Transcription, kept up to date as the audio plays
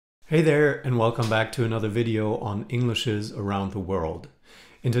Hey there, and welcome back to another video on Englishes around the world.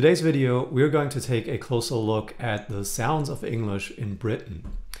 In today's video, we're going to take a closer look at the sounds of English in Britain.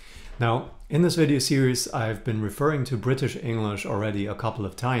 Now, in this video series, I've been referring to British English already a couple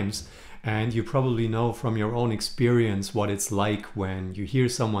of times, and you probably know from your own experience what it's like when you hear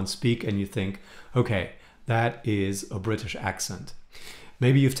someone speak and you think, okay, that is a British accent.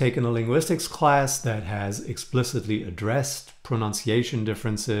 Maybe you've taken a linguistics class that has explicitly addressed pronunciation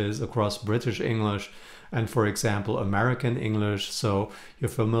differences across British English and, for example, American English. So you're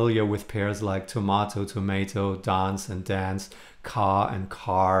familiar with pairs like tomato, tomato, dance and dance, car and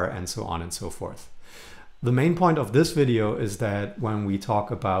car, and so on and so forth. The main point of this video is that when we talk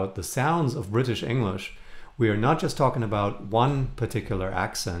about the sounds of British English, we are not just talking about one particular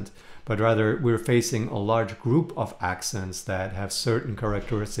accent, but rather we're facing a large group of accents that have certain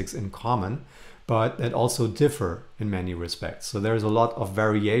characteristics in common, but that also differ in many respects. So there's a lot of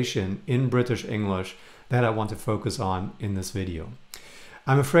variation in British English that I want to focus on in this video.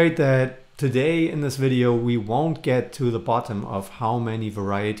 I'm afraid that today in this video we won't get to the bottom of how many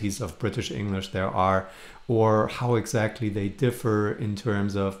varieties of British English there are, or how exactly they differ in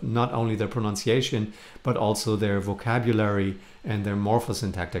terms of not only their pronunciation, but also their vocabulary and their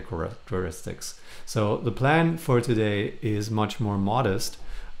morphosyntactic characteristics. So the plan for today is much more modest.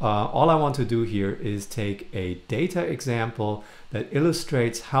 All I want to do here is take a data example that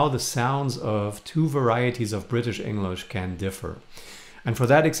illustrates how the sounds of two varieties of British English can differ. And for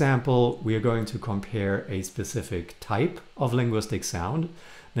that example, we are going to compare a specific type of linguistic sound,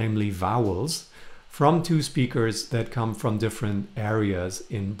 namely vowels, from two speakers that come from different areas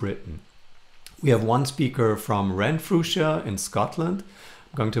in Britain. We have one speaker from Renfrewshire in Scotland.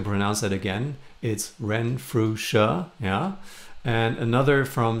 I'm going to pronounce that again. It's Renfrewshire, yeah. And another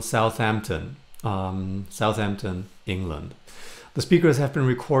from Southampton, Southampton, England. The speakers have been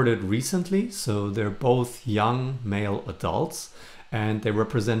recorded recently, so they're both young male adults, and they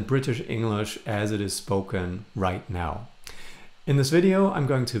represent British English as it is spoken right now. In this video, I'm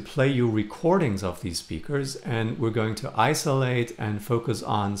going to play you recordings of these speakers, and we're going to isolate and focus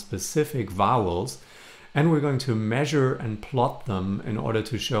on specific vowels, and we're going to measure and plot them in order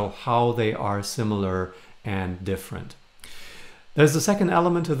to show how they are similar and different. There's the second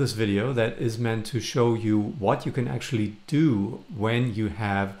element of this video that is meant to show you what you can actually do when you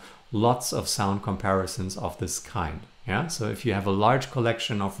have lots of sound comparisons of this kind. Yeah, so if you have a large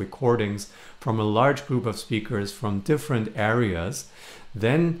collection of recordings from a large group of speakers from different areas,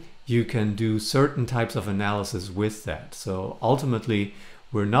 then you can do certain types of analysis with that. So ultimately,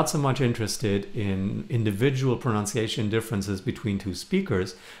 we're not so much interested in individual pronunciation differences between two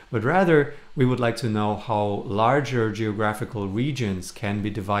speakers, but rather we would like to know how larger geographical regions can be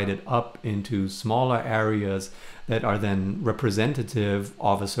divided up into smaller areas that are then representative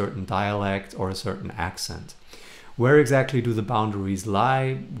of a certain dialect or a certain accent. Where exactly do the boundaries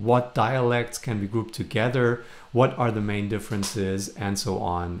lie? What dialects can be grouped together? What are the main differences? And so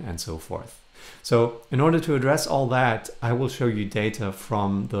on and so forth. So in order to address all that, I will show you data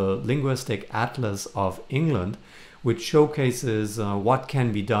from the Linguistic Atlas of England, which showcases what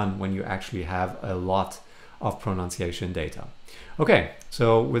can be done when you actually have a lot of pronunciation data. Okay,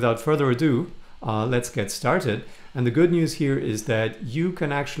 so without further ado, let's get started. And the good news here is that you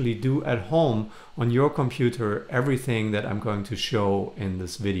can actually do at home on your computer everything that I'm going to show in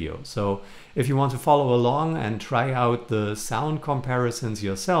this video. So if you want to follow along and try out the sound comparisons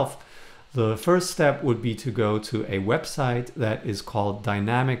yourself, the first step would be to go to a website that is called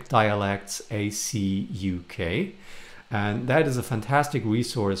Dynamic Dialects UK. And that is a fantastic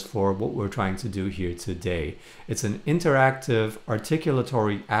resource for what we're trying to do here today. It's an interactive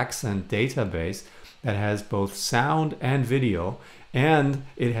articulatory accent database that has both sound and video, and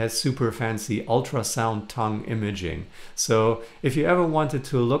it has super fancy ultrasound tongue imaging. So if you ever wanted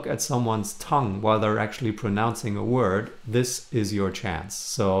to look at someone's tongue while they're actually pronouncing a word, this is your chance.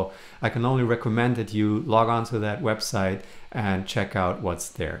 So I can only recommend that you log on to that website and check out what's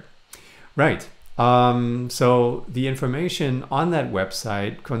there. Right. So the information on that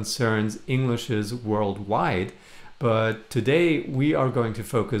website concerns Englishes worldwide, but today we are going to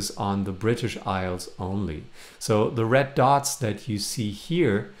focus on the British Isles only. So the red dots that you see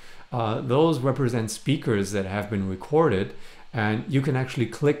here, those represent speakers that have been recorded, and you can actually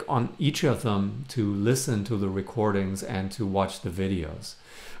click on each of them to listen to the recordings and to watch the videos.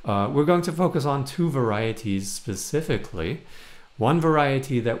 We're going to focus on two varieties specifically. One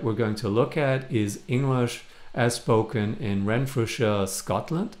variety that we're going to look at is English as spoken in Renfrewshire,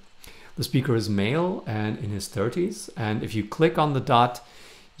 Scotland. The speaker is male and in his 30s, and if you click on the dot,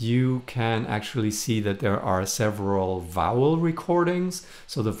 you can actually see that there are several vowel recordings.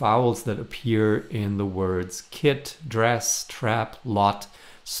 So the vowels that appear in the words kit, dress, trap, lot,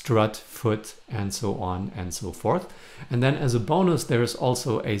 strut, foot, and so on and so forth. And then as a bonus, there's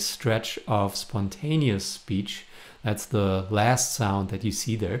also a stretch of spontaneous speech. That's the last sound that you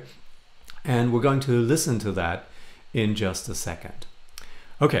see there. And we're going to listen to that in just a second.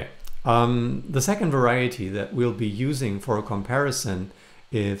 Okay, the second variety that we'll be using for a comparison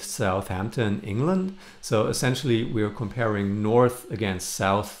is Southampton, England. So essentially we're comparing north against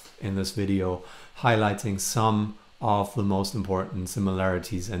south in this video, highlighting some of the most important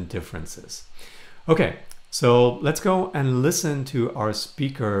similarities and differences. Okay, so let's go and listen to our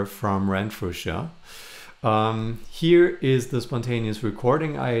speaker from Renfrewshire. Here is the spontaneous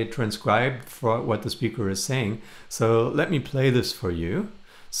recording. I transcribed for what the speaker is saying. So let me play this for you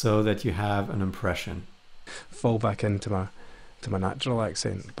so that you have an impression. Fall back into my natural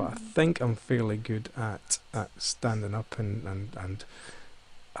accent, but I think I'm fairly good at standing up and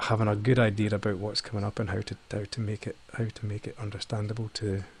having a good idea about what's coming up and how to make it understandable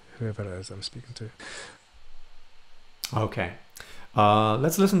to whoever it is I'm speaking to. Okay,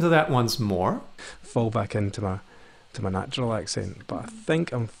 let's listen to that once more. Fall back into my natural accent, but I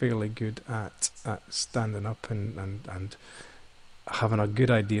think I'm fairly good at standing up and having a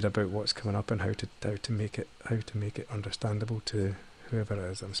good idea about what's coming up and how to make it understandable to whoever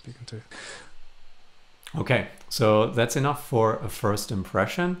it is I'm speaking to. Okay, so that's enough for a first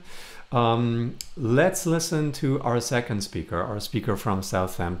impression. Let's listen to our second speaker, our speaker from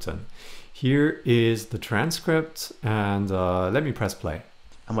Southampton. Here is the transcript, and let me press play.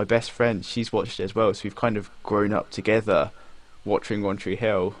 And my best friend, she's watched it as well, so we've kind of grown up together watching One Tree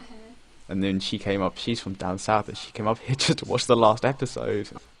Hill. And then she came up, she's from down south, and she came up here just to watch the last episode.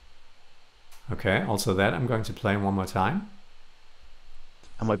 Okay, also that I'm going to play one more time.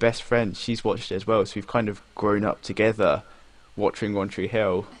 And my best friend, she's watched it as well, so we've kind of grown up together watching One Tree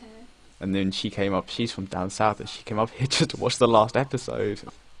Hill. And then she came up, she's from down south, and she came up here just to watch the last episode.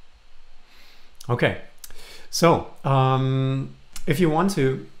 Okay, so if you want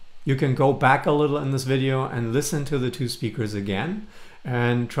to, you can go back a little in this video and listen to the two speakers again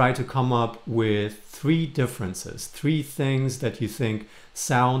and try to come up with three differences, three things that you think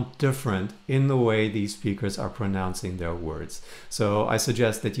sound different in the way these speakers are pronouncing their words. So I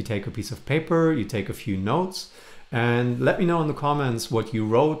suggest that you take a piece of paper, you take a few notes, and let me know in the comments what you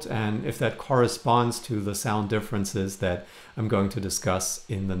wrote and if that corresponds to the sound differences that I'm going to discuss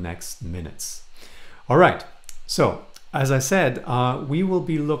in the next minutes. All right, so as I said, we will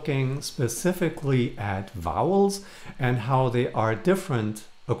be looking specifically at vowels and how they are different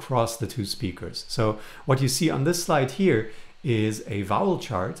across the two speakers. So what you see on this slide here is a vowel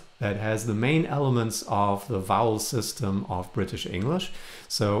chart that has the main elements of the vowel system of British English.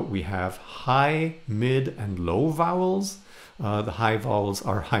 So we have high, mid, and low vowels. The high vowels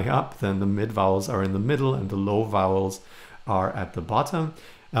are high up, then the mid vowels are in the middle, and the low vowels are at the bottom.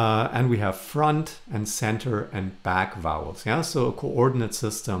 And we have front and center and back vowels. Yeah, so a coordinate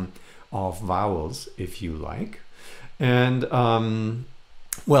system of vowels, if you like. And the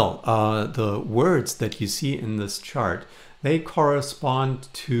words that you see in this chart, they correspond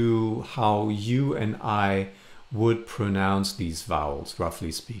to how you and I would pronounce these vowels,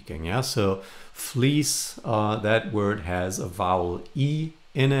 roughly speaking. Yeah, so fleece, that word has a vowel E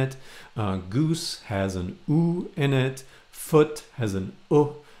in it. Goose has an U in it. Foot has an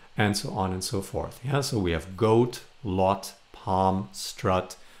U, and so on and so forth. Yeah, so we have goat, lot, palm,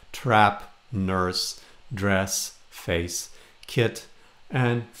 strut, trap, nurse, dress, face, kit,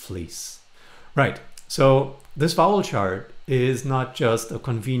 and fleece. Right, so this vowel chart is not just a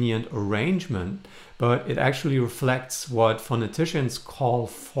convenient arrangement, but it actually reflects what phoneticians call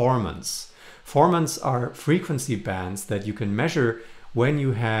formants. Formants are frequency bands that you can measure when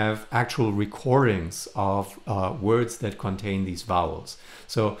you have actual recordings of words that contain these vowels.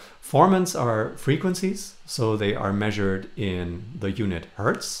 So formants are frequencies, so they are measured in the unit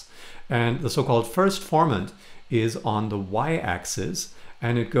hertz. And the so-called first formant is on the y-axis,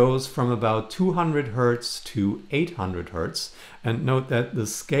 and it goes from about 200 hertz to 800 hertz. And note that the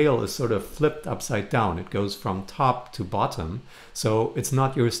scale is sort of flipped upside down. It goes from top to bottom. So it's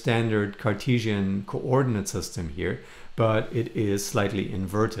not your standard Cartesian coordinate system here, but it is slightly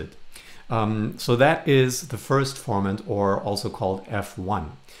inverted. So that is the first formant, or also called F1.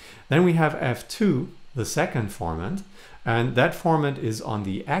 Then we have F2, the second formant, and that formant is on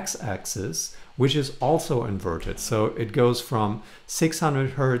the x-axis, which is also inverted. So it goes from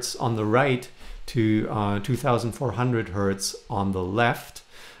 600 hertz on the right to 2400 hertz on the left.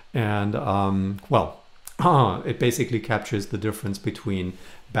 And it basically captures the difference between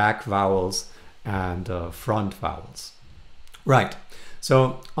back vowels and front vowels. Right,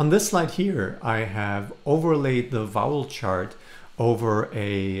 so on this slide here, I have overlaid the vowel chart over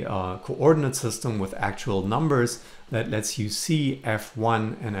a coordinate system with actual numbers that lets you see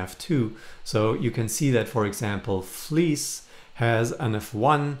F1 and F2. So you can see that, for example, fleece has an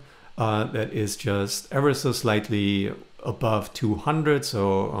F1 that is just ever so slightly above 200,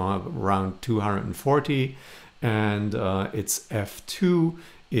 so around 240, and its F2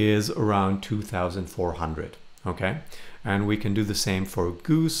 is around 2400. Okay, and we can do the same for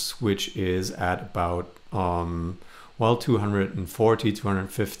goose, which is at about well, 240,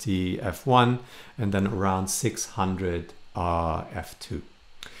 250 F1, and then around 600 F2.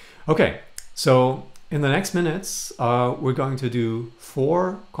 Okay, so in the next minutes, we're going to do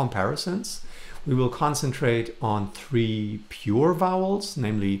 4 comparisons. We will concentrate on 3 pure vowels,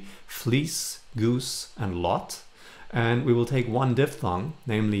 namely fleece, goose, and lot. And we will take 1 diphthong,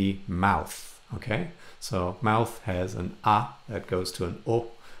 namely mouth. Okay, so mouth has an A that goes to an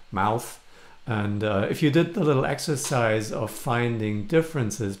O, mouth. And if you did the little exercise of finding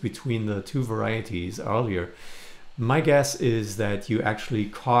differences between the 2 varieties earlier, my guess is that you actually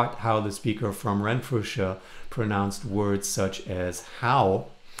caught how the speaker from Renfrewshire pronounced words such as how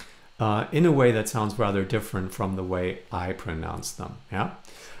in a way that sounds rather different from the way I pronounce them, yeah?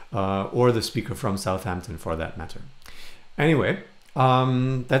 Or the speaker from Southampton for that matter. Anyway,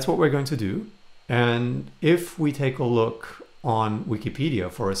 that's what we're going to do. And if we take a look on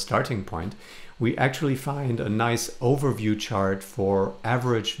Wikipedia for a starting point, we actually find a nice overview chart for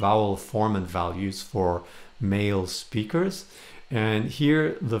average vowel formant values for male speakers. And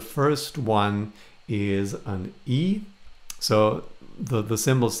here the first one is an E. So the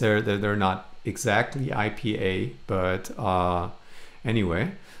symbols there, they're not exactly IPA, but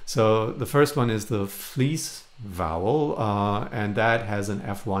anyway. So the first one is the fleece vowel, and that has an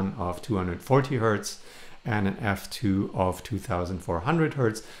F1 of 240 Hertz and an F2 of 2400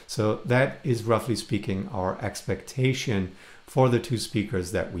 Hertz. So that is roughly speaking our expectation for the 2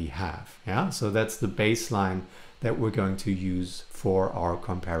 speakers that we have. Yeah, so that's the baseline that we're going to use for our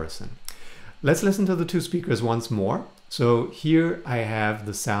comparison. Let's listen to the 2 speakers once more. So here I have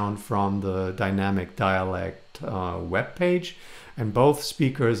the sound from the Dynamic Dialect web page, and both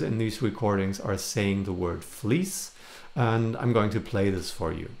speakers in these recordings are saying the word fleece, and I'm going to play this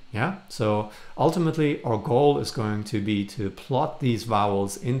for you. Yeah, so ultimately our goal is going to be to plot these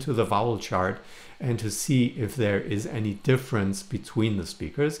vowels into the vowel chart and to see if there is any difference between the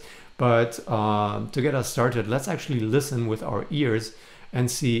speakers. But to get us started, let's actually listen with our ears and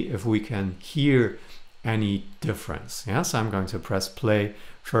see if we can hear any difference. Yeah, so I'm going to press play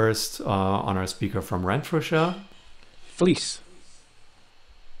first on our speaker from Renfrewshire. Fleece.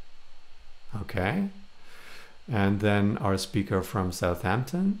 Okay. And then our speaker from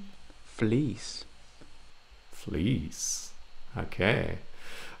Southampton. Fleece. Fleece. Okay.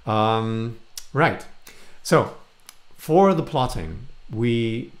 Right. So for the plotting,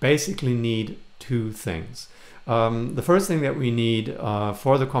 we basically need 2 things. The first thing that we need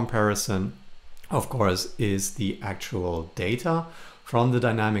for the comparison, of course, is the actual data from the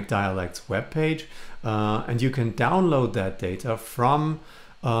Dynamic Dialects webpage. And you can download that data from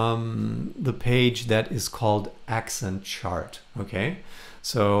the page that is called Accent Chart. Okay,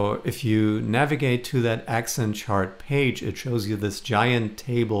 so if you navigate to that Accent Chart page, it shows you this giant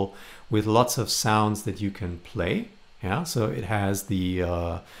table with lots of sounds that you can play. Yeah, so it has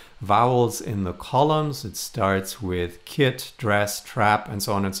the vowels in the columns. It starts with kit, dress, trap, and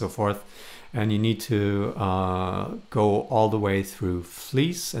so on and so forth. And you need to go all the way through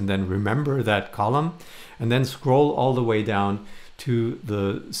fleece and then remember that column, and then scroll all the way down to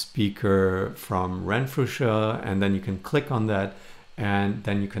the speaker from Renfrewshire, and then you can click on that, and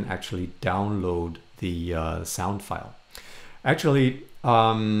then you can actually download the sound file. Actually,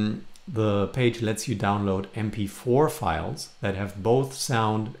 the page lets you download MP4 files that have both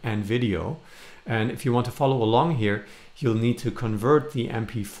sound and video. And if you want to follow along here, you'll need to convert the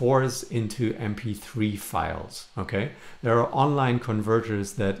MP4s into MP3 files. Okay, there are online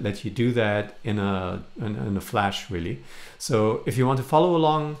converters that let you do that in a flash, really. So if you want to follow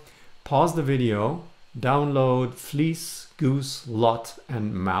along, pause the video, download fleece, goose, lot,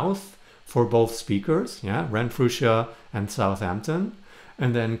 and mouth for both speakers, yeah, Renfrewshire and Southampton,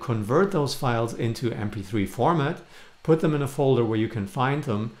 and then convert those files into MP3 format, put them in a folder where you can find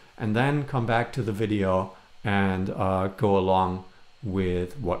them, and then come back to the video and go along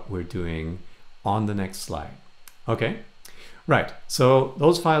with what we're doing on the next slide. Okay, right, so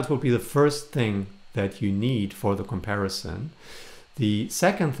those files will be the first thing that you need for the comparison. The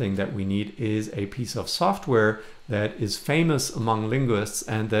second thing that we need is a piece of software that is famous among linguists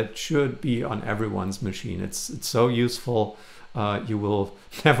and that should be on everyone's machine. It's so useful, you will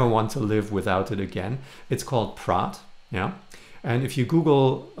never want to live without it again. It's called Prot, yeah. And if you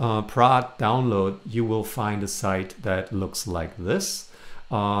Google Prot download, you will find a site that looks like this.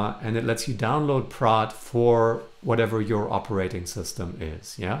 And it lets you download Prot for whatever your operating system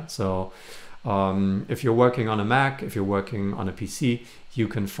is, yeah. So if you're working on a Mac, if you're working on a PC, you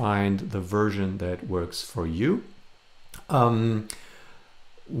can find the version that works for you. One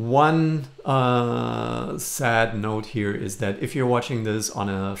sad note here is that if you're watching this on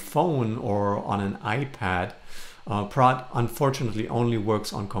a phone or on an iPad, Prot unfortunately only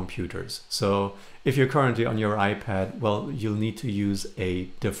works on computers. So if you're currently on your iPad, well, you'll need to use a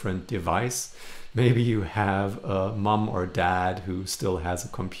different device. Maybe you have a mom or dad who still has a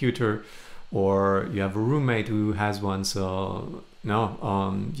computer, or you have a roommate who has one, so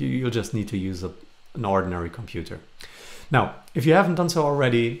no, you'll just need to use an ordinary computer. Now, if you haven't done so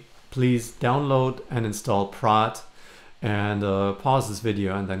already, please download and install Prot and pause this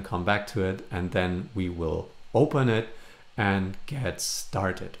video and then come back to it, and then we will open it and get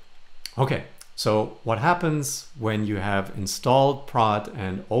started. Okay, so what happens when you have installed Prot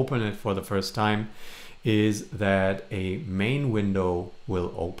and open it for the first time is that a main window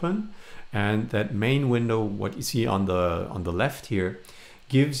will open. And that main window, what you see on the left here,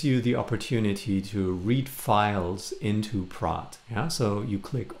 gives you the opportunity to read files into Prot. Yeah, so you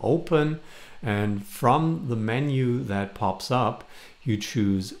click open, and from the menu that pops up, you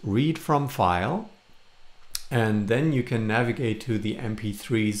choose read from file, and then you can navigate to the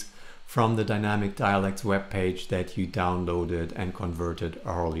MP3s from the Dynamic Dialects webpage that you downloaded and converted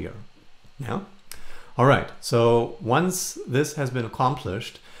earlier. Yeah. All right. So once this has been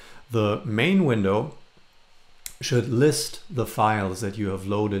accomplished, the main window should list the files that you have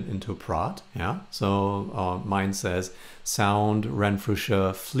loaded into Prot. Yeah, so mine says sound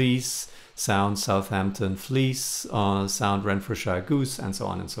Renfrewshire fleece, sound Southampton fleece, sound Renfrewshire goose, and so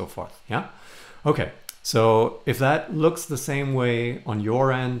on and so forth. Yeah, okay. So if that looks the same way on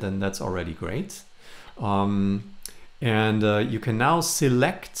your end, then that's already great. And you can now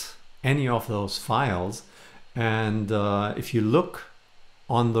select any of those files, and if you look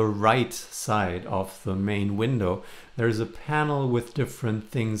on the right side of the main window, there's a panel with different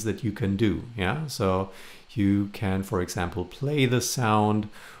things that you can do. Yeah, so you can, for example, play the sound,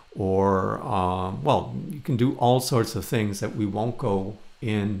 or well, you can do all sorts of things that we won't go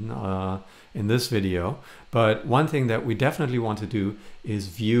in this video. But one thing that we definitely want to do is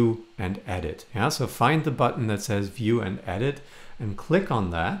view and edit. Yeah, so find the button that says view and edit and click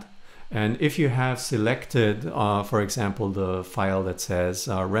on that. And if you have selected, for example, the file that says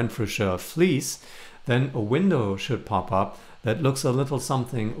Renfrewshire fleece, then a window should pop up that looks a little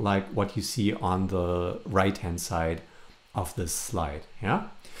something like what you see on the right-hand side of this slide. Yeah.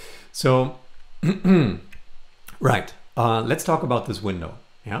 So, right. Let's talk about this window.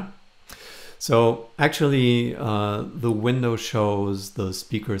 Yeah. So actually, the window shows the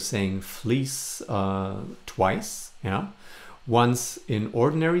speaker saying fleece twice. Yeah. Once in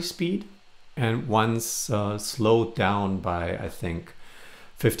ordinary speed and once slowed down by, I think,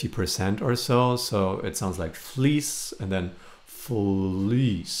 50% or so. So it sounds like fleece and then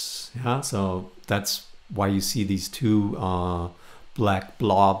fleece. Yeah, so that's why you see these two black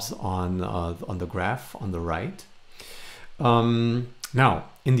blobs on the graph on the right. Now,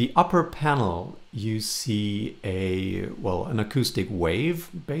 in the upper panel, you see an acoustic wave,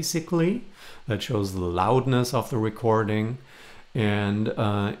 basically, that shows the loudness of the recording. And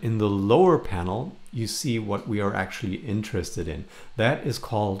in the lower panel, you see what we are actually interested in. That is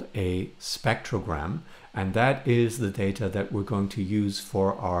called a spectrogram, and that is the data that we're going to use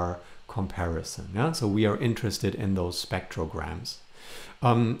for our comparison. Yeah? So we are interested in those spectrograms.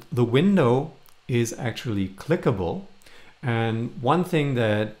 The window is actually clickable. And one thing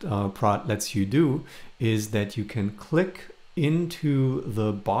that Prot lets you do is that you can click into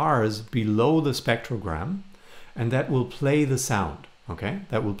the bars below the spectrogram, and that will play the sound. Okay,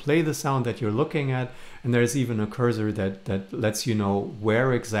 that will play the sound that you're looking at, and there's even a cursor that lets you know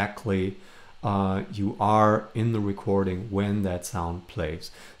where exactly you are in the recording when that sound plays.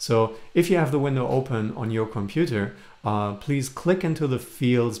 So if you have the window open on your computer, please click into the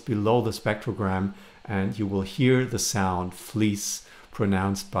fields below the spectrogram, and you will hear the sound fleece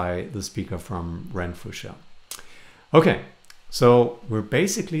pronounced by the speaker from Renfrewshire. Okay, so we're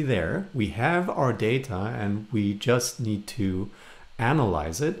basically there. We have our data and we just need to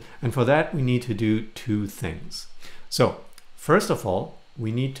analyze it. And for that, we need to do two things. So first of all,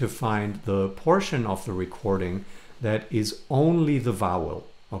 we need to find the portion of the recording that is only the vowel,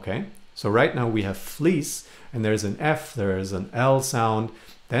 okay? So right now we have fleece, and there's an F, there's an L sound,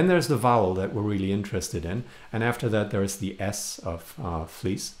 then there's the vowel that we're really interested in, and after that there's the S of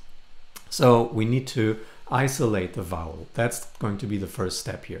fleece. So we need to isolate the vowel. That's going to be the first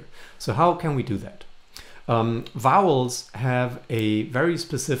step here. So how can we do that? Vowels have a very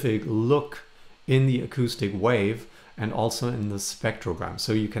specific look in the acoustic wave and also in the spectrogram.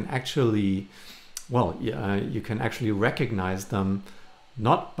 So you can actually, well, you can actually recognize them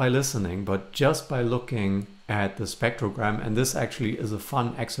not by listening, but just by looking at the spectrogram. And this actually is a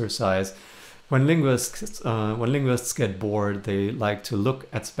fun exercise. When linguists get bored, they like to look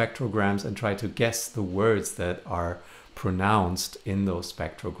at spectrograms and try to guess the words that are pronounced in those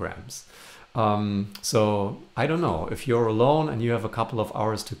spectrograms. So I don't know, if you're alone and you have a couple of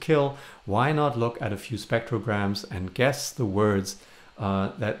hours to kill, why not look at a few spectrograms and guess the words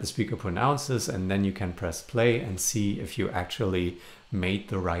that the speaker pronounces, and then you can press play and see if you actually made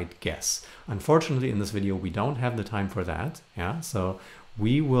the right guess. Unfortunately, in this video, we don't have the time for that. Yeah, so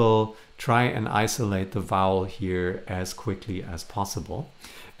we will try and isolate the vowel here as quickly as possible.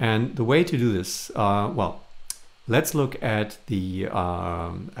 And the way to do this, well, let's look at the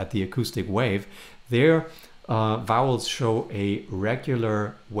acoustic wave. There, vowels show a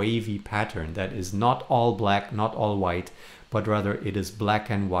regular wavy pattern that is not all black, not all white, but rather it is black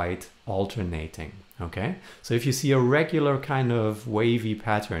and white alternating. Okay, so if you see a regular kind of wavy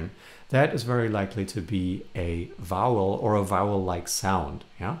pattern, that is very likely to be a vowel or a vowel-like sound.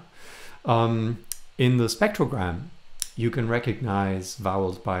 Yeah. In the spectrogram, you can recognize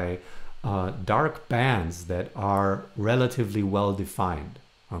vowels by dark bands that are relatively well defined.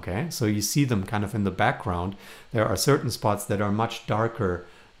 Okay, so you see them kind of in the background. There are certain spots that are much darker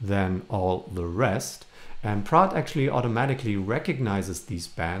than all the rest, and Prot actually automatically recognizes these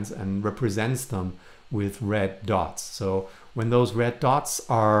bands and represents them with red dots. So when those red dots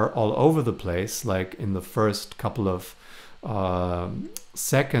are all over the place, like in the first couple of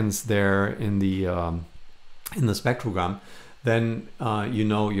seconds there in the spectrogram, then you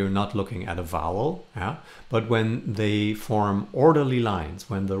know you're not looking at a vowel. Yeah? But when they form orderly lines,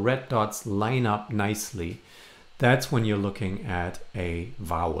 when the red dots line up nicely, that's when you're looking at a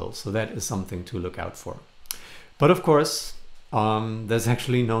vowel. So that is something to look out for. But of course, there's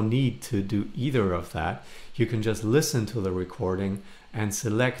actually no need to do either of that. You can just listen to the recording and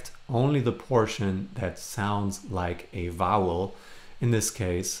select only the portion that sounds like a vowel, in this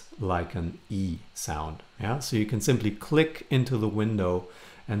case like an E sound. Yeah, so you can simply click into the window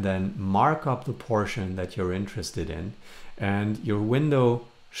and then mark up the portion that you're interested in, and your window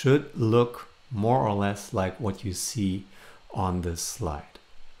should look more or less like what you see on this slide.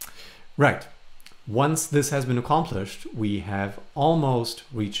 Right. Once this has been accomplished, we have almost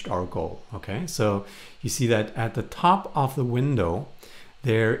reached our goal. Okay, so you see that at the top of the window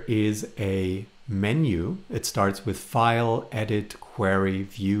there is a menu. It starts with File, Edit, Query,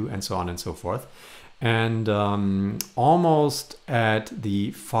 View, and so on and so forth. And almost at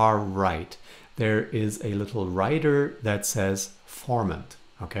the far right, there is a little rider that says Format.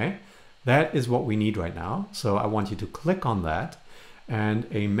 Okay, that is what we need right now. So I want you to click on that, and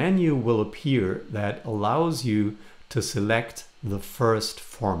a menu will appear that allows you to select the first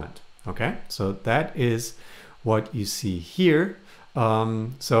format. Okay, so that is what you see here.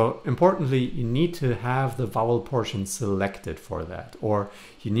 So importantly, you need to have the vowel portion selected for that, or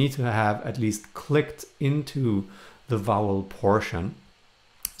you need to have at least clicked into the vowel portion.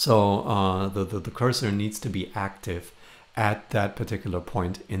 So the cursor needs to be active at that particular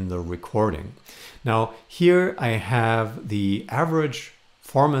point in the recording. Now here I have the average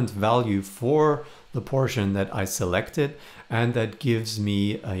formant value for the portion that I selected, and that gives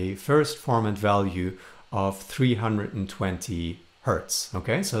me a first formant value of 320 Hertz.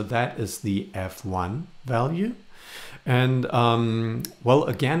 Okay, so that is the F1 value. And well,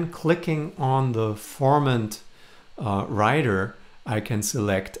 again, clicking on the formant rider, I can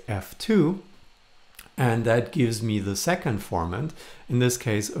select F2, and that gives me the second formant, in this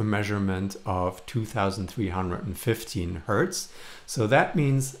case a measurement of 2315 Hertz. So that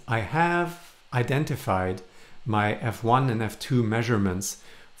means I have identified my F1 and F2 measurements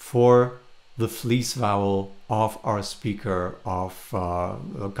for the fleece vowel of our speaker of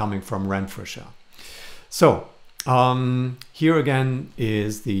coming from Renfrewshire. So here again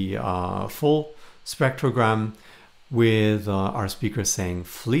is the full spectrogram with our speaker saying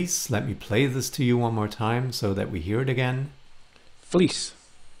fleece. Let me play this to you one more time so that we hear it again. Fleece.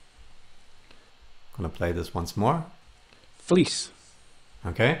 I'm gonna play this once more. Fleece.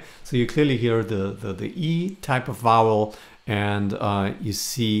 Okay, so you clearly hear the E type of vowel, and you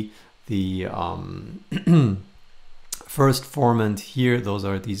see the first formant here, those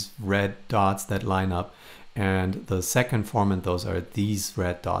are these red dots that line up, and the second formant, those are these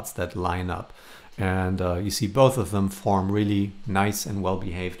red dots that line up. And you see both of them form really nice and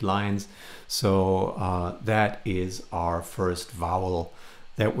well-behaved lines. So that is our first vowel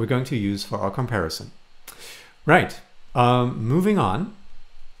that we're going to use for our comparison. Right, moving on,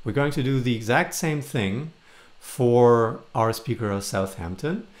 we're going to do the exact same thing for our speaker of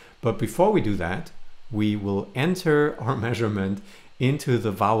Southampton. But before we do that, we will enter our measurement into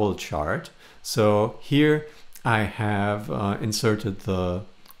the vowel chart. So here I have inserted the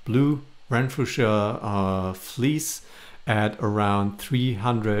blue Renfrewshire fleece at around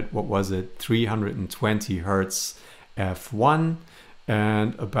 300, what was it, 320 Hertz F1,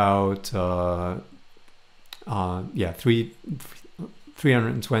 and about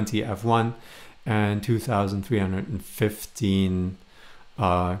 320 F1 and 2315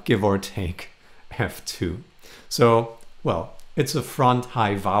 give or take F2. So, well, it's a front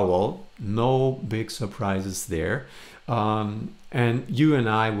high vowel, no big surprises there. And you and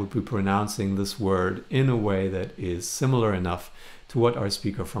I would be pronouncing this word in a way that is similar enough to what our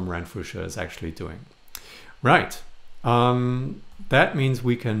speaker from Renfrewshire is actually doing. Right, that means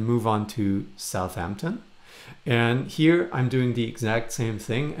we can move on to Southampton. And here I'm doing the exact same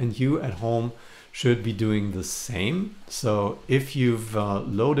thing, and you at home should be doing the same. So if you've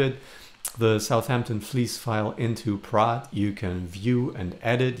loaded the Southampton Fleece file into Prot, you can view and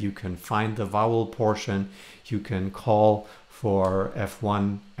edit, you can find the vowel portion, you can call for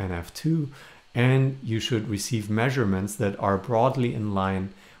F1 and F2, and you should receive measurements that are broadly in line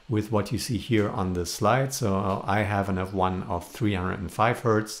with what you see here on this slide. So I have an F1 of 305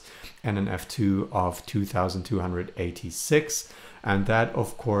 Hertz and an F2 of 2286. And that,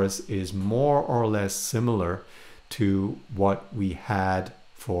 of course, is more or less similar to what we had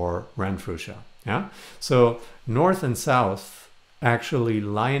for Renfrewshire. Yeah? So north and south actually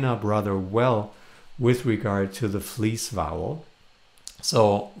line up rather well with regard to the fleece vowel.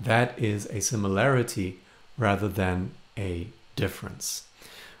 So that is a similarity rather than a difference.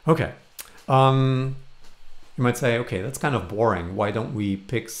 Okay, you might say, okay, that's kind of boring. Why don't we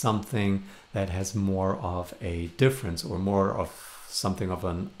pick something that has more of a difference or more of something of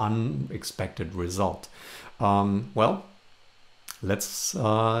an unexpected result? Well, let's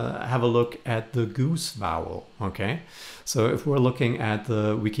have a look at the goose vowel, okay? So if we're looking at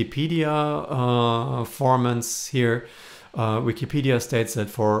the Wikipedia formants here, Wikipedia states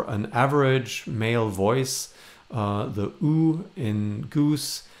that for an average male voice, the oo in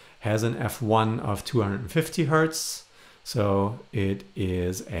goose has an F1 of 250 Hertz. So it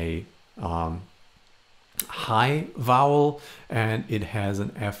is a high vowel, and it has an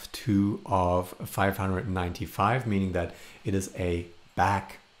F2 of 595, meaning that it is a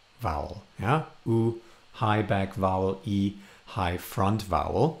back vowel. Yeah, oo, high back vowel, e, high front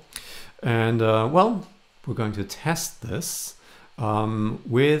vowel. And well, we're going to test this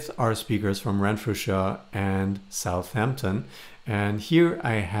with our speakers from Renfrewshire and Southampton. And here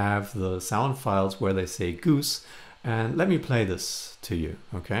I have the sound files where they say goose, and let me play this to you,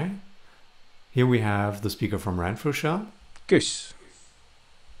 okay? Here we have the speaker from Renfrewshire. Goose.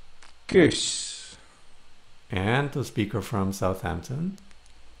 Goose. And the speaker from Southampton.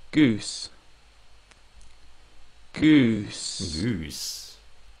 Goose. Goose. Goose.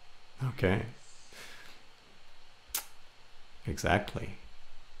 Okay. Exactly.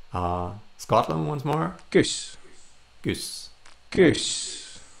 Scotland once more. Goose. Goose.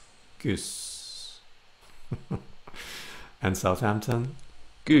 Goose. Goose. And Southampton.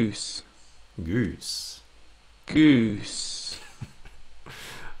 Goose. Goose. Goose.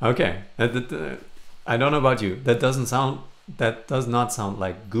 Okay. I don't know about you. That does not sound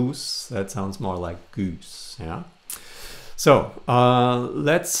like goose. That sounds more like goose. Yeah. So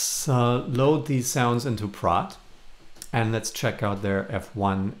let's load these sounds into Prot. And let's check out their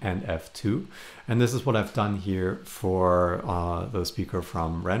F1 and F2. And this is what I've done here for the speaker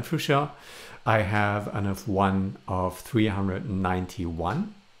from Renfrewshire. I have an F1 of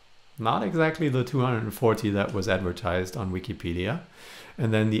 391. Not exactly the 240 that was advertised on Wikipedia.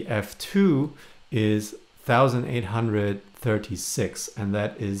 And then the F2 is 1836. And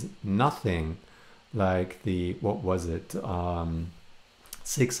that is nothing like the, what was it,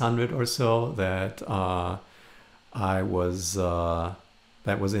 600 or so that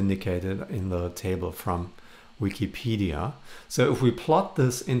that was indicated in the table from Wikipedia. So if we plot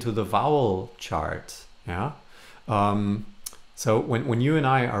this into the vowel chart, yeah. So when you and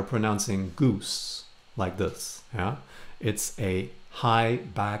I are pronouncing goose like this, yeah, it's a high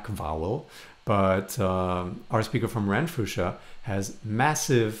back vowel, but our speaker from Renfrewshire has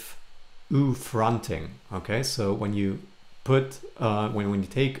massive oo fronting. Okay, so when you put when you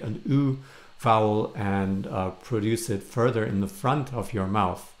take an oo vowel and produce it further in the front of your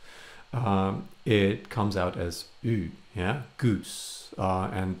mouth, it comes out as oo, yeah, goose.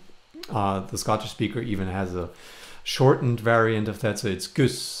 And the Scottish speaker even has a shortened variant of that, so it's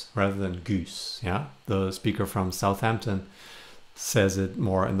goose rather than goose. Yeah, the speaker from Southampton says it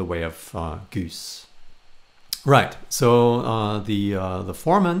more in the way of goose. Right. So the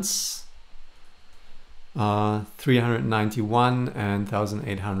formants 391 and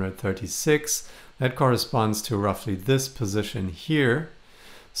 1836. That corresponds to roughly this position here.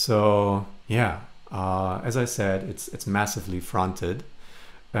 So yeah, as I said, it's massively fronted,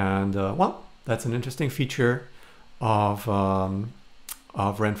 and well, that's an interesting feature of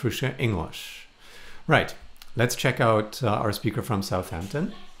Renfrewshire English. Right, let's check out our speaker from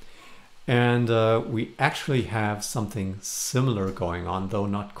Southampton. And we actually have something similar going on, though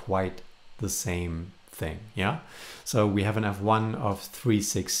not quite the same thing. Yeah, so we have an F1 of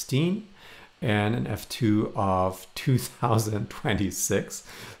 316 and an F2 of 2026.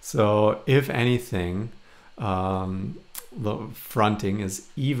 So if anything, the fronting is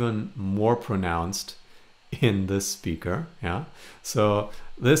even more pronounced in this speaker. Yeah, so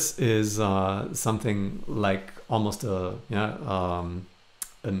this is something like almost a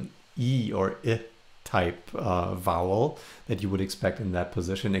an E or I type vowel that you would expect in that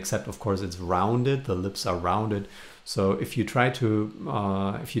position, except of course it's rounded, the lips are rounded. So if you try to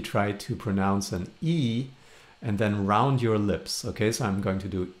pronounce an E and then round your lips, okay, so I'm going to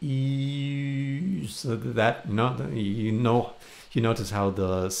do E, so that you notice how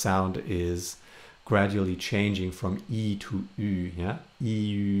the sound is gradually changing from E to U. Yeah,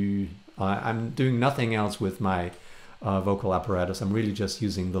 E. I'm doing nothing else with my vocal apparatus. I'm really just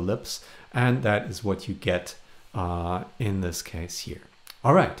using the lips, and that is what you get in this case here.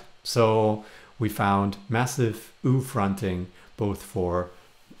 All right, so we found massive oo fronting both for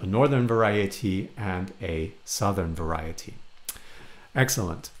a northern variety and a southern variety.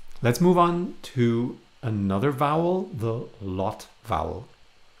 Excellent. Let's move on to another vowel, the lot vowel.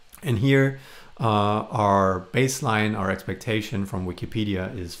 And here our baseline, our expectation from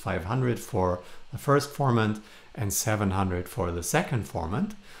Wikipedia is 500 for the first formant and 700 for the second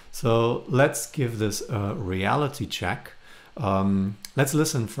formant. So let's give this a reality check. Let's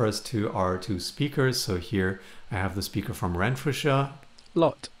listen first to our two speakers. So here I have the speaker from Renfrewshire.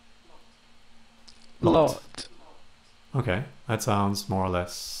 Lot. Okay, that sounds more or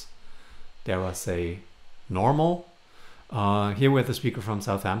less, dare I say, normal. Here we have the speaker from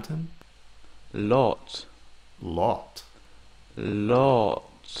Southampton. Lot.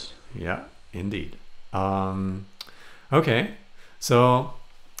 Yeah, indeed. Okay, so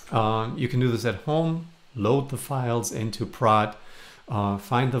you can do this at home. Load the files into prod,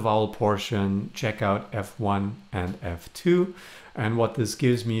 find the vowel portion, check out F1 and F2. And what this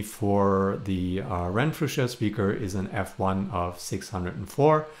gives me for the Renfrewshire speaker is an F1 of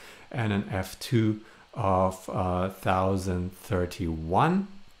 604 and an F2 of 1031.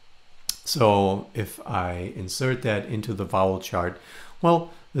 So if I insert that into the vowel chart,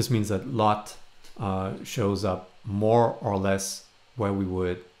 well, this means that lot shows up more or less where we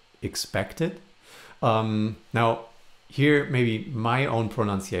would expect it. Now, here maybe my own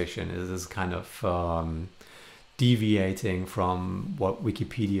pronunciation is kind of deviating from what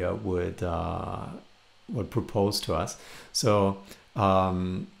Wikipedia would propose to us. So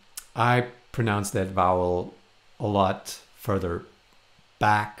I pronounce that vowel a lot further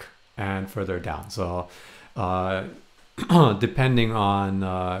back and further down. So depending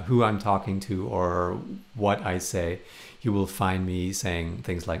on who I'm talking to or what I say, you will find me saying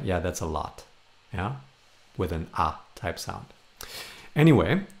things like, yeah, that's a lot. Yeah, with an ah type sound.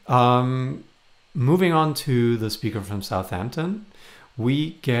 Anyway, moving on to the speaker from Southampton,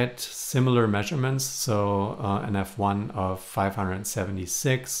 we get similar measurements. So an F1 of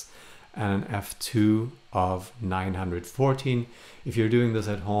 576 and an F2 of 914. If you're doing this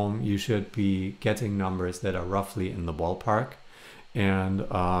at home, you should be getting numbers that are roughly in the ballpark. And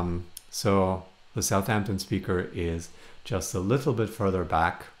so the Southampton speaker is just a little bit further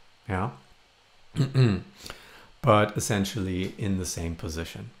back, yeah, but essentially in the same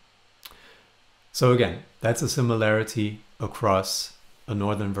position. So again, that's a similarity across a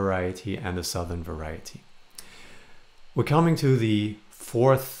northern variety and a southern variety. We're coming to the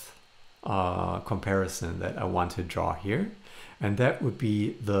fourth comparison that I want to draw here, and that would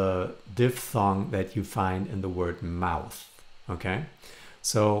be the diphthong that you find in the word mouth. Okay,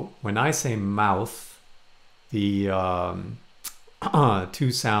 so when I say mouth, the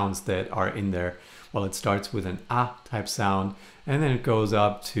two sounds that are in there well, it starts with an A type sound, and then it goes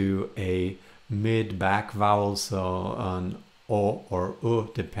up to a mid-back vowel, so an O or U,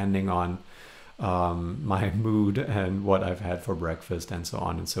 depending on my mood and what I've had for breakfast and so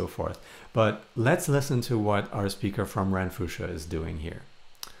on and so forth. But let's listen to what our speaker from Renfrewshire is doing here.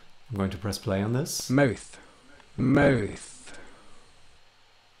 I'm going to press play on this. Mouth. Mouth.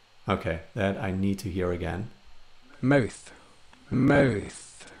 Okay, that I need to hear again. Mouth.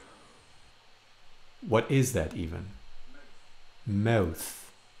 Mouth. What is that even?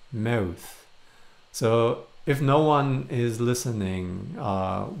 Mouth. Mouth. So if no one is listening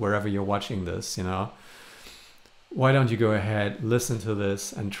wherever you're watching this, you know, why don't you go ahead, listen to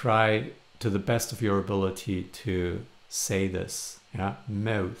this, and try to the best of your ability to say this. Yeah,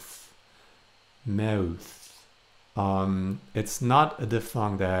 mouth. Mouth. It's not a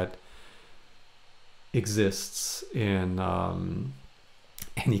diphthong that exists in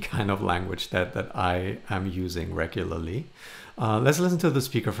any kind of language that I am using regularly. Let's listen to the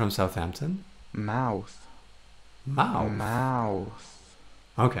speaker from Southampton. Mouth. Mouth. Mouth.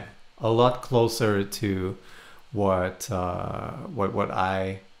 Okay, a lot closer to what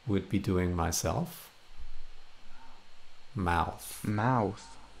I would be doing myself. Mouth.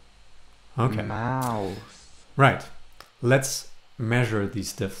 Mouth. Okay. Mouth. Right. Let's measure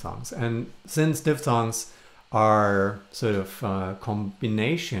these diphthongs. And since diphthongs are sort of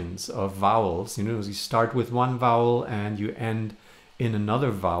combinations of vowels, you know, you start with one vowel and you end in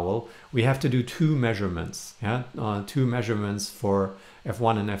another vowel, we have to do two measurements. Yeah, two measurements for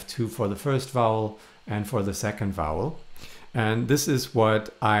F1 and F2 for the first vowel and for the second vowel. And this is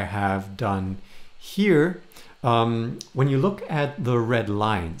what I have done here. When you look at the red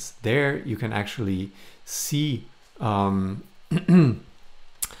lines, there you can actually see that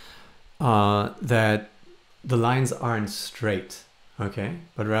the lines aren't straight, okay,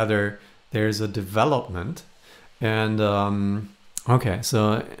 but rather there's a development. And okay,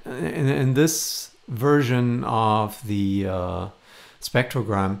 so in this version of the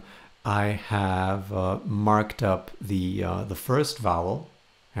spectrogram, I have marked up the first vowel,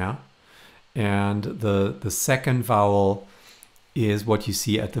 yeah, and the second vowel is what you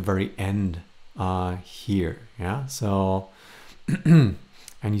see at the very end here, yeah. So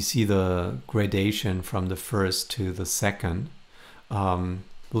and you see the gradation from the first to the second.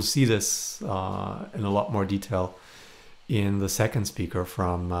 We'll see this in a lot more detail in the second speaker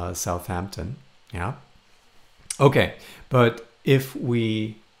from Southampton. Yeah. Okay, but if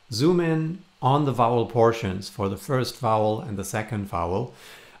we zoom in on the vowel portions for the first vowel and the second vowel,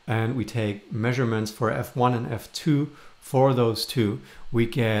 and we take measurements for F1 and F2 for those two, we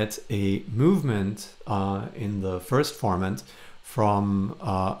get a movement in the first formant from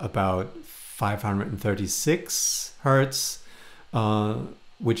about 536 hertz,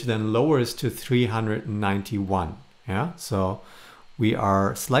 which then lowers to 391. Yeah, so we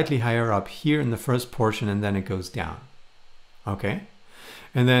are slightly higher up here in the first portion, and then it goes down. Okay,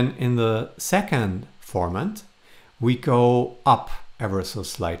 and then in the second formant, we go up ever so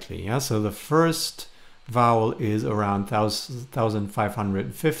slightly. Yeah, so the first vowel is around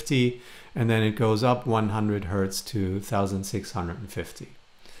 1550, and then it goes up 100 hertz to 1650.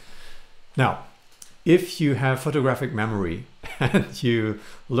 Now, if you have photographic memory and you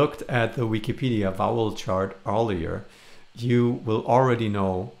looked at the Wikipedia vowel chart earlier, you will already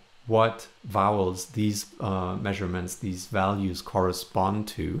know what vowels these measurements, these values correspond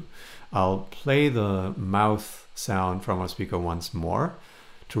to. I'll play the mouth sound from our speaker once more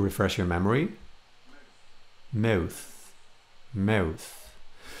to refresh your memory. Mouth. Mouth.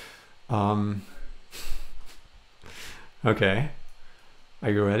 Okay, are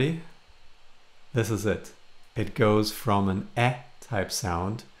you ready? This is it. It goes from an E type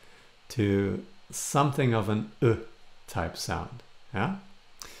sound to something of an type sound. Yeah.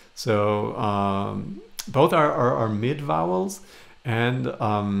 So both are mid vowels, and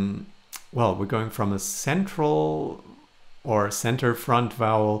well, we're going from a central or center front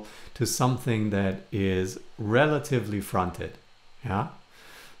vowel to something that is relatively fronted. Yeah.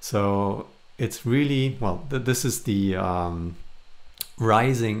 So it's really, well, this is the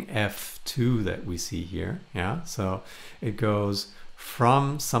rising F2 that we see here. Yeah, so it goes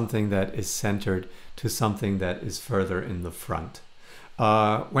from something that is centered to something that is further in the front.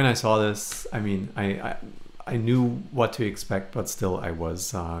 When I saw this, I mean, I knew what to expect, but still I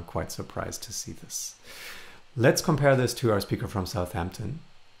was quite surprised to see this. Let's compare this to our speaker from Southampton.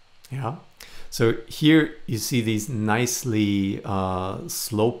 Yeah, so here you see these nicely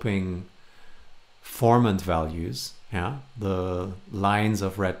sloping formant values. Yeah, the lines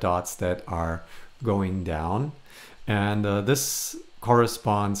of red dots that are going down, and this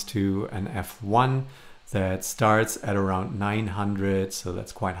corresponds to an F1 that starts at around 900, so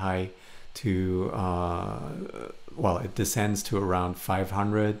that's quite high, to, well, it descends to around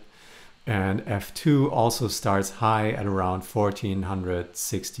 500. And F2 also starts high at around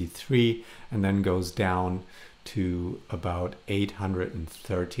 1463 and then goes down to about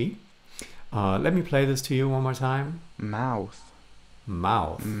 830. Let me play this to you one more time. Mouth.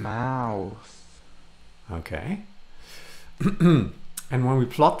 Mouth. Mouth. Okay. And when we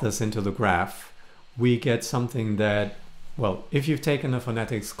plot this into the graph, we get something that, well, if you've taken a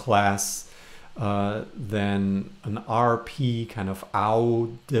phonetics class, then an RP kind of ow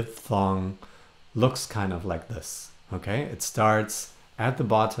diphthong looks kind of like this. Okay, it starts at the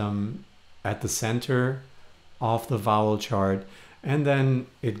bottom, at the center of the vowel chart, and then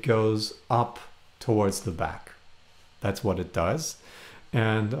it goes up towards the back. That's what it does.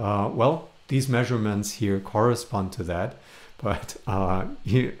 And well, these measurements here correspond to that, but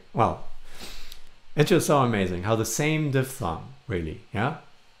well, it's just so amazing how the same diphthong really, yeah,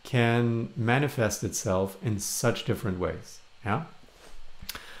 can manifest itself in such different ways. Yeah.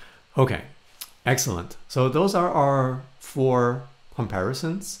 Okay, excellent. So those are our 4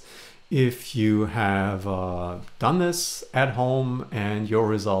 comparisons. If you have done this at home and your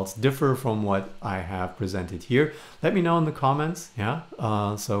results differ from what I have presented here, let me know in the comments. Yeah,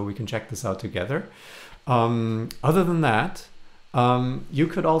 so we can check this out together. Other than that, you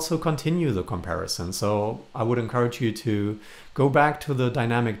could also continue the comparison. So I would encourage you to go back to the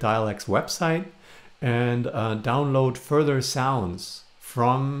Dynamic Dialects website and download further sounds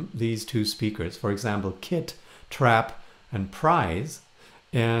from these 2 speakers. For example, kit, trap, and prize.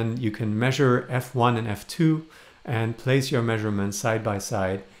 And you can measure F1 and F2 and place your measurements side by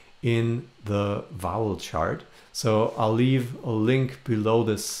side in the vowel chart. So I'll leave a link below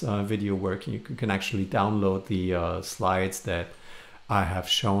this video where you can actually download the slides that I have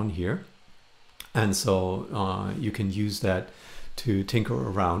shown here. And so you can use that to tinker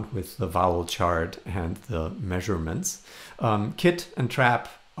around with the vowel chart and the measurements. Kit and trap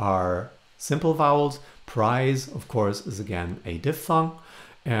are simple vowels. Prize, of course, is again a diphthong.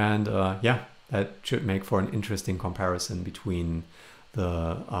 And yeah, that should make for an interesting comparison between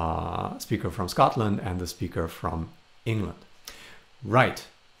the speaker from Scotland and the speaker from England. Right,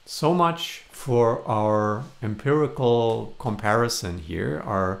 so much for our empirical comparison here,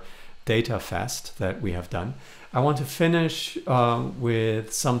 our data fest that we have done. I want to finish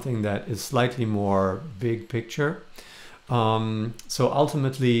with something that is slightly more big picture. So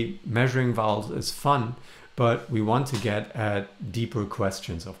ultimately, measuring vowels is fun, but we want to get at deeper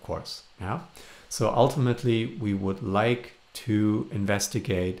questions, of course. Yeah. So ultimately, we would like to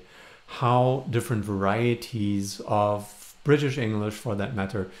investigate how different varieties of British English, for that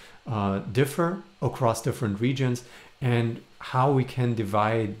matter, differ across different regions, and how we can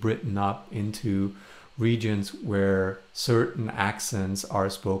divide Britain up into regions where certain accents are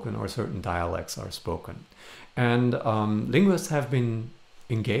spoken or certain dialects are spoken. And linguists have been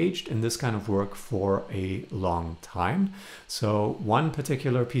engaged in this kind of work for a long time. So one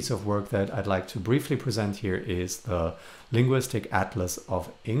particular piece of work that I'd like to briefly present here is the Linguistic Atlas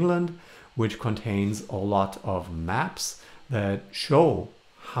of England, which contains a lot of maps that show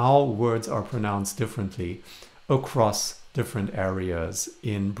how words are pronounced differently across different areas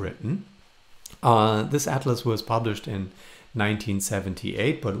in Britain. This atlas was published in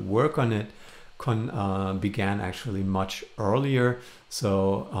 1978, but work on it began actually much earlier.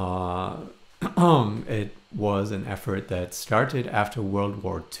 So it was an effort that started after World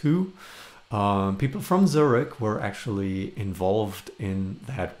War II. People from Zurich were actually involved in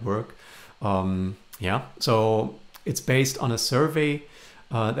that work. Yeah, so it's based on a survey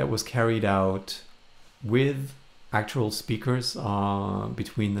that was carried out with actual speakers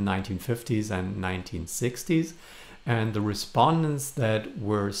between the 1950s and 1960s. And the respondents that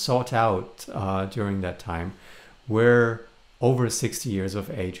were sought out during that time were over 60 years of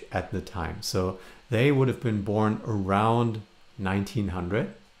age at the time. So they would have been born around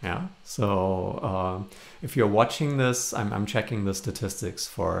 1900. Yeah. So if you're watching this, I'm checking the statistics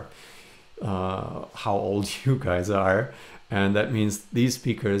for how old you guys are. And that means these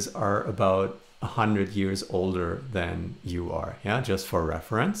speakers are about 100 years older than you are. Yeah, just for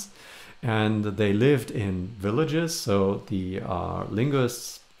reference. And they lived in villages, so the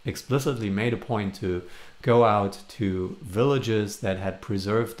linguists explicitly made a point to go out to villages that had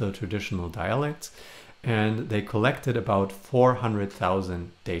preserved the traditional dialects, and they collected about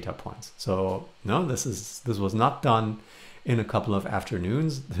 400,000 data points. So no, this was not done in a couple of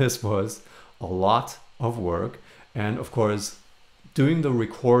afternoons. This was a lot of work, and of course, doing the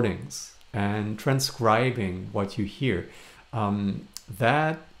recordings and transcribing what you hear.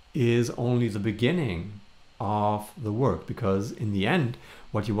 that is only the beginning of the work, because in the end,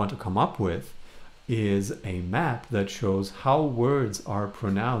 what you want to come up with is a map that shows how words are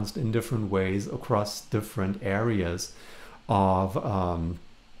pronounced in different ways across different areas of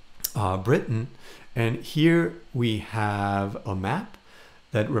Britain. And here we have a map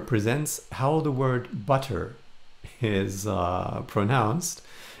that represents how the word butter is pronounced,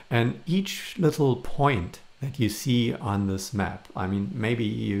 and each little point that you see on this map, I mean, maybe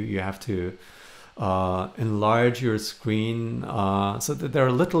you have to enlarge your screen so that there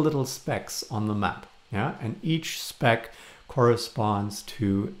are little specks on the map, yeah, and each speck corresponds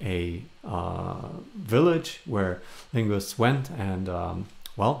to a village where linguists went and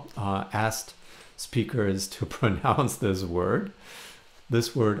asked speakers to pronounce this word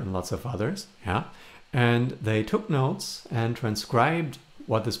and lots of others, yeah, and they took notes and transcribed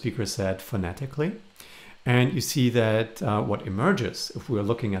what the speaker said phonetically. And you see that what emerges, if we're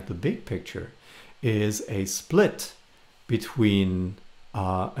looking at the big picture, is a split between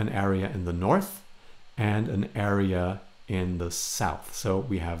an area in the north and an area in the south. So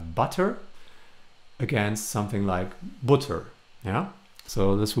we have butter against something like butter, yeah?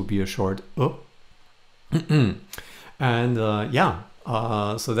 So this would be a short and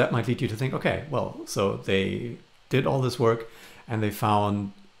so that might lead you to think, okay, well, so they did all this work and they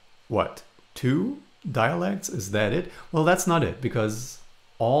found, what, 2 dialects? Is that it? Well, that's not it, because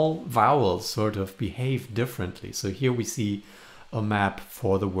all vowels sort of behave differently. So here we see a map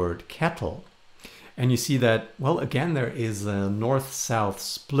for the word kettle. And you see that, well, again, there is a north-south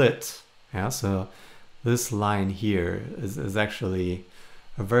split. Yeah, so this line here is actually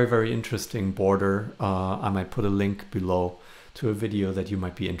a very interesting border. I might put a link below to a video that you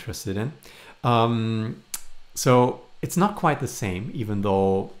might be interested in. So it's not quite the same, even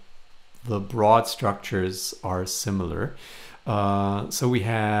though the broad structures are similar. So we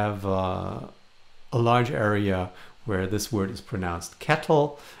have a large area where this word is pronounced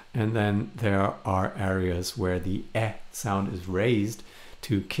kettle, and then there are areas where the eh sound is raised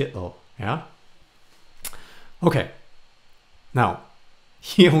to kittle, yeah? Okay, now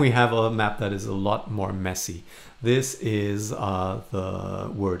here we have a map that is a lot more messy. This is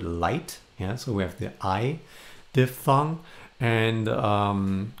the word light, yeah? So we have the I diphthong, and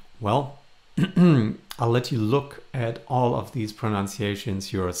well, I'll let you look at all of these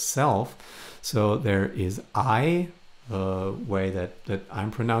pronunciations yourself. So there is I, the way that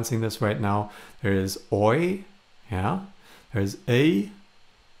I'm pronouncing this right now. There is oi, yeah. There's a,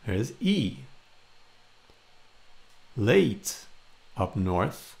 there's e. Late up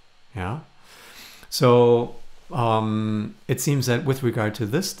north, yeah. So it seems that with regard to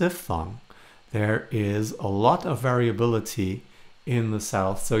this diphthong, there is a lot of variability in the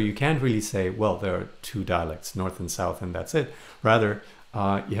south. So you can't really say, well, there are 2 dialects, north and south, and that's it. Rather,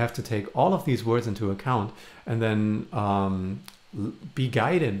 you have to take all of these words into account and then be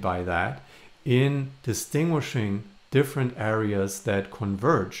guided by that in distinguishing different areas that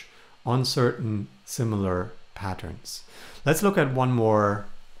converge on certain similar patterns. Let's look at one more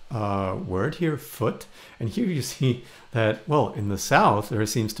word here, foot. And here you see that, well, in the south, there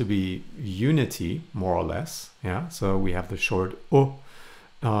seems to be unity, more or less. Yeah, so we have the short O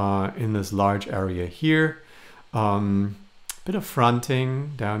in this large area here. Bit of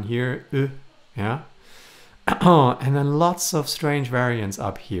fronting down here, yeah. And then lots of strange variants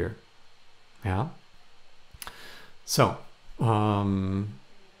up here, yeah. So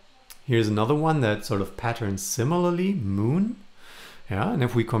here's another one that sort of patterns similarly, moon. Yeah, and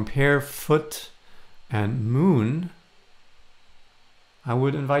if we compare foot and moon, I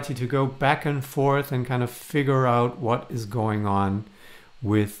would invite you to go back and forth and kind of figure out what is going on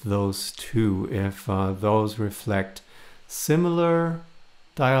with those two, if those reflect similar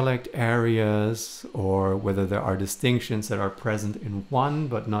dialect areas or whether there are distinctions that are present in one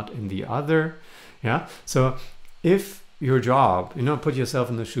but not in the other. Yeah, so if your job, put yourself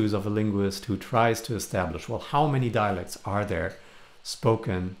in the shoes of a linguist who tries to establish, well, how many dialects are there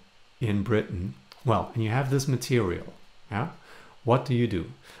spoken in Britain? Well, and you have this material, yeah, what do you do?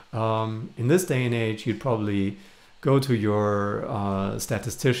 In this day and age, you'd probably go to your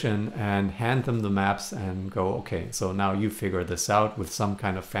statistician and hand them the maps and go, okay, so now you figure this out with some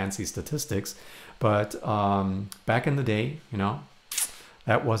kind of fancy statistics. But back in the day,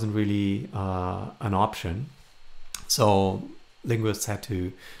 that wasn't really an option. So linguists had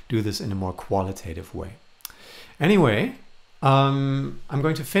to do this in a more qualitative way. Anyway, I'm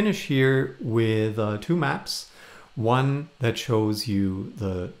going to finish here with 2 maps. One that shows you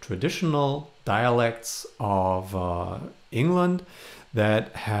the traditional dialects of England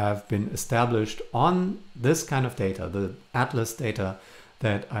that have been established on this kind of data, the atlas data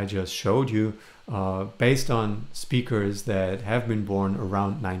that I just showed you, based on speakers that have been born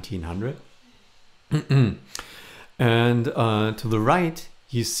around 1900. And to the right,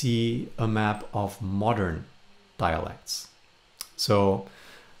 you see a map of modern dialects. So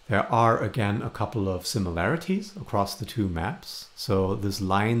there are, again, a couple of similarities across the two maps. So this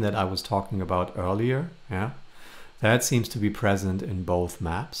line that I was talking about earlier, yeah, that seems to be present in both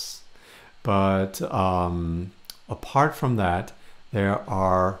maps. But apart from that, there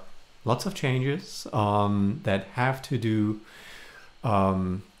are lots of changes that have to do,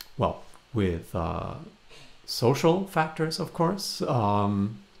 well, with social factors, of course.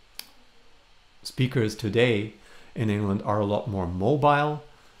 Speakers today in England are a lot more mobile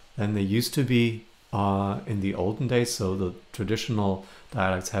than they used to be in the olden days. So the traditional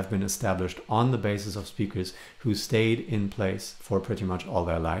dialects have been established on the basis of speakers who stayed in place for pretty much all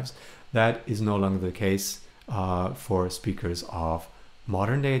their lives. That is no longer the case for speakers of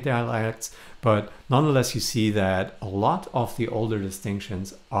modern day dialects, but nonetheless you see that a lot of the older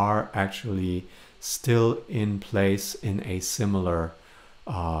distinctions are actually still in place in a similar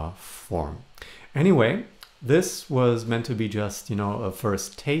form. Anyway, this was meant to be just, you know, a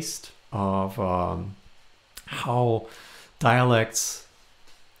first taste of how dialects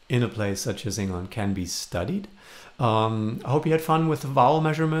in a place such as England can be studied. I hope you had fun with the vowel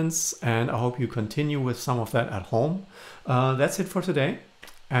measurements, and I hope you continue with some of that at home. That's it for today,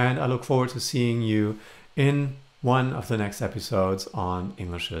 and I look forward to seeing you in one of the next episodes on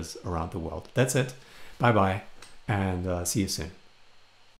Englishes around the world. That's it. Bye bye, and see you soon.